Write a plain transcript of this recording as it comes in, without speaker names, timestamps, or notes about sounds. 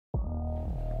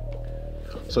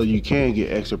So you can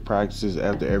get extra practices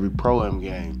after every Pro-Am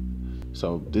game.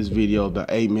 So this video about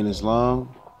 8 minutes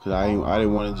long, because I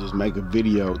didn't want to just make a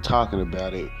video talking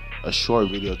about it, a short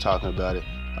video talking about it.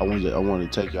 I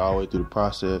wanted to take you all the way through the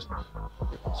process.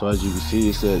 So as you can see,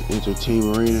 it says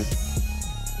Inter-Team Arena,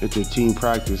 Inter-Team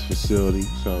Practice Facility.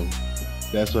 So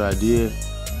that's what I did.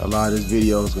 A lot of this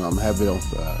video is going to have it on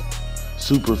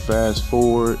super fast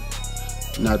forward,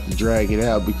 not to drag it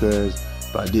out, because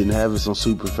if I didn't have it on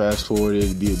super fast forward,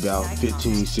 it'd be about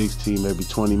 15, 16, maybe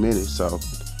 20 minutes. So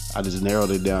I just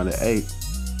narrowed it down to 8.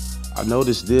 I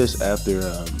noticed this after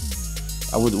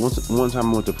one time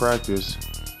I went to practice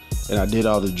and I did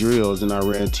all the drills and I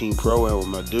ran Team Pro-Am with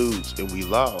my dudes and we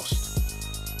lost.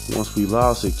 Once we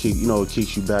lost, it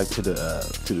kicks you back to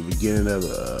the beginning of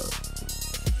the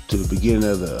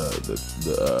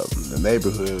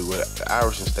neighborhood with the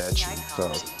Iverson statue.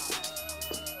 So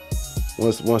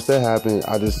once that happened,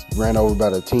 I just ran over by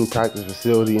the team practice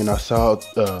facility and I saw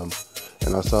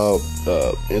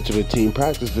into the team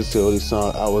practice facility. So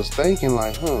I was thinking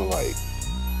like,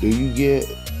 do you get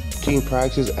team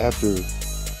practice after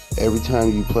every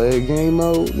time you play a game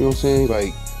mode? You know what I'm saying?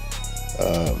 Like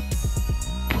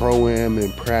Pro-Am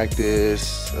and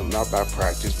practice, not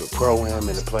practice, but Pro-Am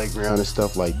and the playground and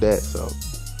stuff like that. So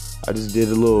I just did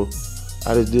a little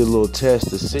test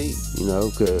to see,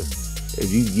 because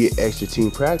if you get extra team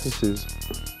practices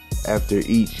after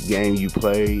each game you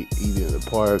play, either in the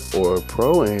park or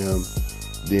Pro-Am,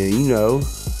 then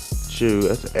shoot,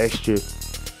 that's an extra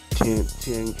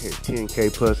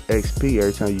 10K plus XP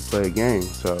every time you play a game.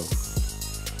 So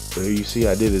you see,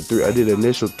 I did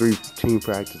initial 3 team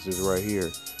practices right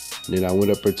here. And then I went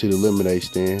up there to the lemonade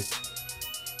stand,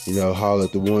 holler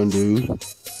at the one dude.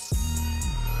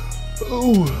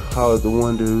 Ooh, holler at the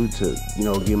one dude to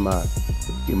get my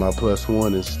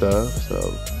 +1 and stuff.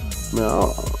 So man,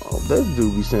 that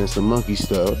dude be saying some monkey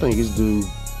stuff. I think this dude,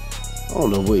 I don't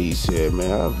know what he said,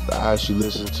 man. I actually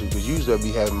listen to, because usually I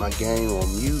be having my game on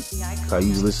mute. I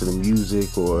usually listen to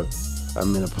music or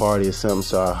I'm in a party or something,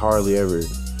 so I hardly ever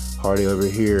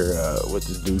hear what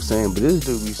this dude's saying. But this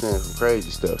dude be saying some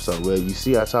crazy stuff. So, well, you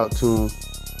see, I talked to him.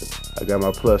 I got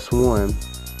my +1.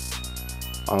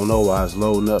 I don't know why it's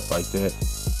loading up like that.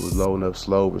 It was loading up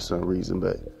slow for some reason.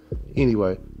 But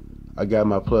anyway, I got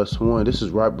my +1. This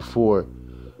is right before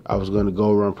I was gonna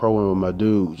go run Pro-Am with my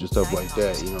dudes and stuff like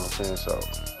that. You know what I'm saying? So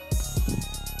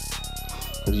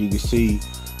as you can see,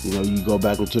 you go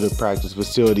back into the practice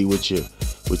facility with your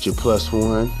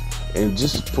 +1. And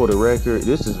just for the record,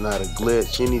 this is not a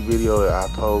glitch. Any video that I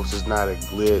post is not a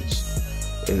glitch.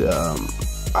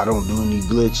 I don't do any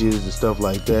glitches and stuff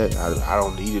like that. I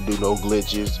don't need to do no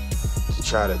glitches to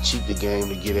try to cheat the game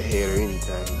to get ahead or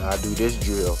anything. I do this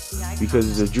drill because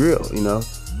it's a drill,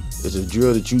 It's a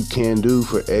drill that you can do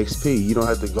for XP. You don't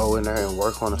have to go in there and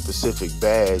work on a specific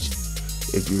badge.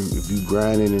 If you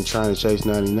grinding and trying to chase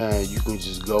 99, you can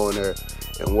just go in there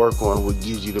and work on what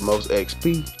gives you the most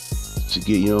XP to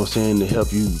get, to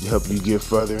help you get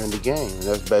further in the game. And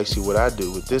that's basically what I do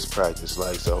with this practice.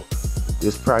 Like, so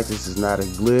this practice is not a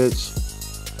glitch.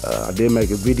 I did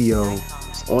make a video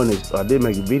on this. I did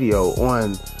make a video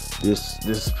on this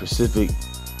specific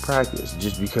practice,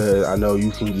 just because I know you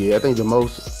can get, I think the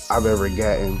most I've ever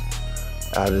gotten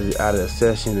out of a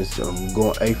session is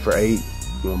going 8 for 8.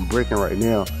 I'm bricking right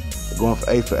now. Going for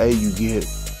 8 for 8, you get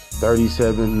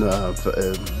 37.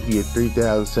 You get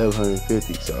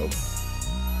 3,750. So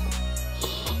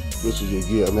this is your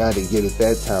get. I mean, I didn't get it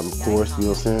that time, of course. You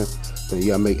know what I'm saying? So you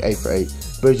gotta make 8 for 8.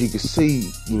 But as you can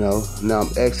see, now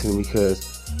I'm exiting because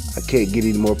I can't get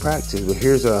any more practice. But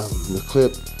here's the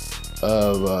clip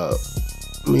of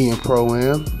me and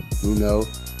Pro-Am.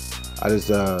 I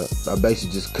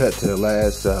basically just cut to the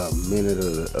last minute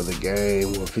of the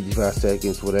game, or 55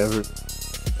 seconds, whatever,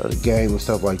 of the game and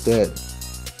stuff like that.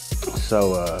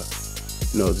 So,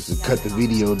 just to cut the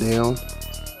video down.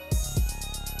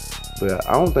 But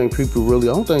I don't think people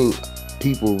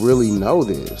really know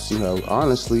this,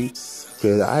 honestly,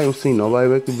 because I haven't seen nobody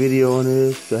make a video on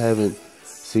this. I haven't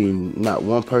seen not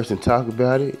one person talk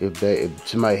about it. If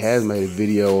somebody has made a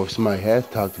video or somebody has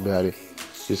talked about it,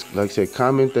 just like I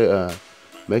said,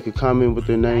 make a comment with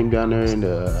their name down there in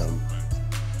the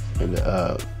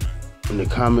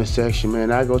comment section,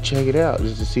 man. I go check it out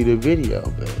just to see the video.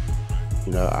 But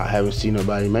I haven't seen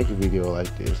nobody make a video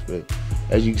like this. But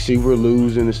as you can see, we're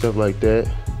losing and stuff like that.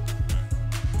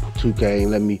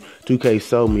 2K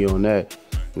sold me on that.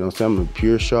 I'm a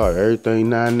pure shark. Everything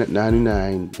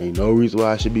 $9.99. Ain't no reason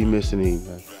why I should be missing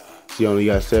anything. See, only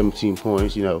got 17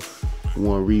 points, 1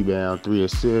 rebound, 3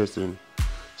 assists, and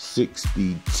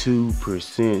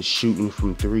 62% shooting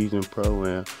from threes in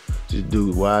Pro-Am. This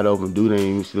dude wide open. Dude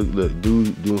ain't even look.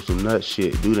 Dude doing some nut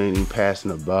shit. Dude ain't even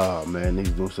passing the ball, man.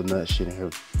 He's doing some nut shit in here.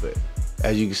 But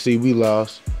as you can see, we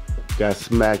lost. Got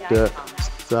smacked up.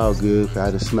 It's all good.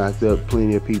 Got smacked up.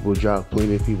 Plenty of people dropped.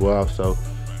 Plenty of people off. So,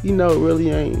 you know, I really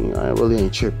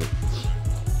ain't tripping.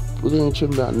 Really ain't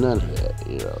tripping about none of that,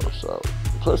 you know. So,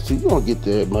 plus, you don't get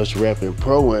that much rap in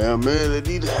Pro-Am, man. They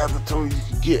need to have it so you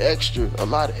can get a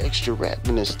lot of extra rap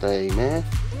in this thing, man.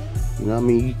 You know what I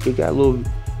mean? You got a little.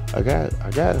 I got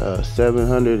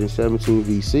 717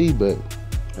 VC, but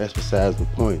that's besides the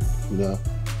point, you know.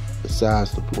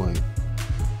 Besides the point.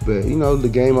 But you know, the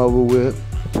game over with.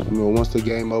 You know, once the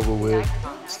game over with,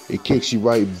 it kicks you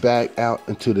right back out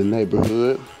into the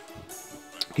neighborhood.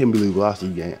 Can't believe we lost the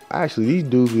game. Actually, these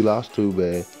dudes we lost to,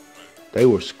 man, they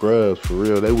were scrubs for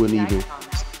real. They wasn't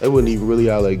even really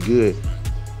all that good.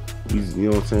 You know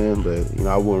what I'm saying? But you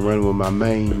know, I wasn't running with my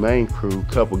main crew.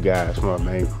 Couple guys from our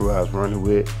main crew I was running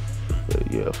with.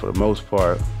 But yeah, for the most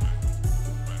part,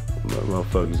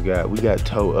 motherfuckers we got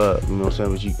toe up. You know what I'm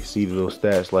saying? But you can see the little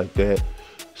stats like that,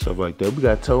 stuff like that. We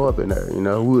got toe up in there. You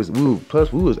know, we was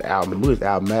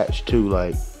outmatched too.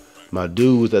 Like my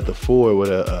dude was at the 4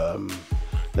 with I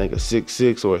think a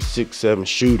 6'6" or a 6'7"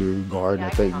 shooter guarding. I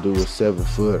think the dude was 7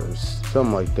 foot or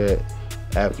something like that,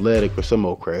 athletic or some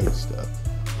old crazy stuff.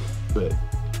 But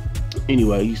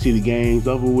anyway, you see the game's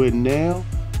over with now.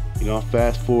 You know,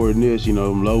 fast forwarding this, you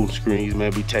know, loading screens may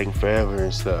be taking forever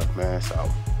and stuff, man. So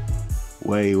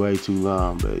way too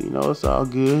long. But you know, it's all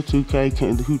good.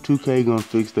 2K gonna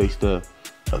fix their stuff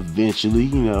eventually.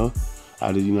 You know,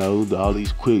 all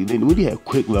these quick. We need to have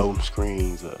quick loading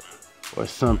screens or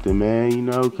something, man. You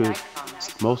know, because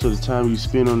most of the time you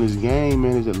spend on this game,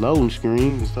 man, is at loading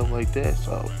screens and stuff like that.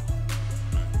 So,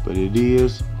 but it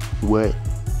is what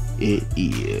it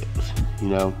is, you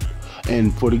know.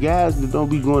 And for the guys that don't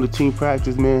be going to team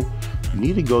practice, man, you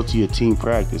need to go to your team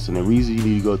practice. And the reason you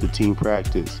need to go to team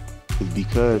practice is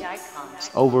because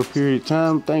over a period of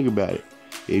time, think about it.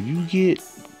 If you get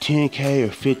 10K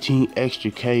or 15 extra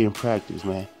K in practice,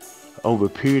 man, over a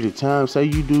period of time, say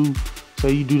you do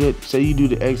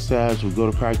the exercise or go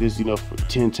to practice, you know, for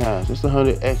 10 times. That's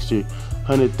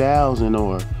 100,000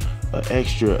 or an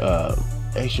extra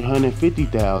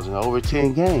 150,000 over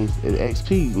 10 games at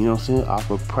XP, you know what I'm saying,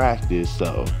 off of practice.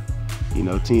 So, you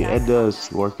know, that does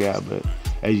work out. But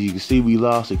as you can see, we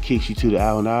lost. It kicks you to the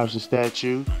Allen Iverson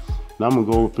statue. Now I'm gonna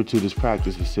go over to this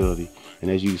practice facility,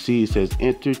 and as you can see, it says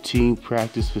enter team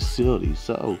practice facility.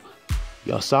 So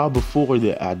y'all saw before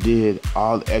that I did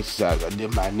all the exercise. I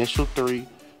did my initial 3,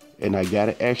 and I got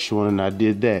an extra one, and I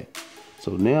did that.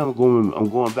 So now I'm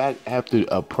going back after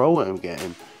a Pro-Am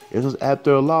game. It was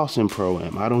after a loss in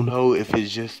Pro-Am. I don't know if it's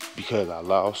just because I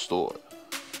lost or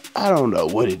I don't know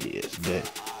what it is. But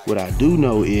what I do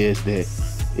know is that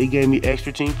it gave me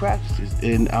extra team practices,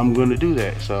 and I'm gonna do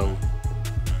that. So,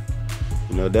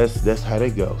 you know, that's how they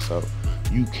go. So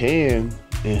you can,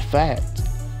 in fact,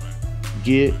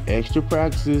 get extra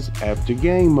practices after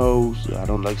game modes. I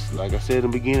don't like I said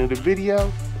in the beginning of the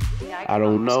video. I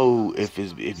don't know if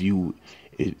it's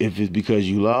because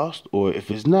you lost or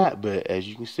if it's not, but as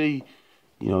you can see,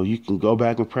 you know, you can go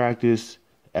back and practice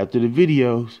after the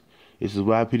videos. This is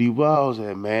YPD Walls,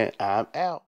 and man, I'm out.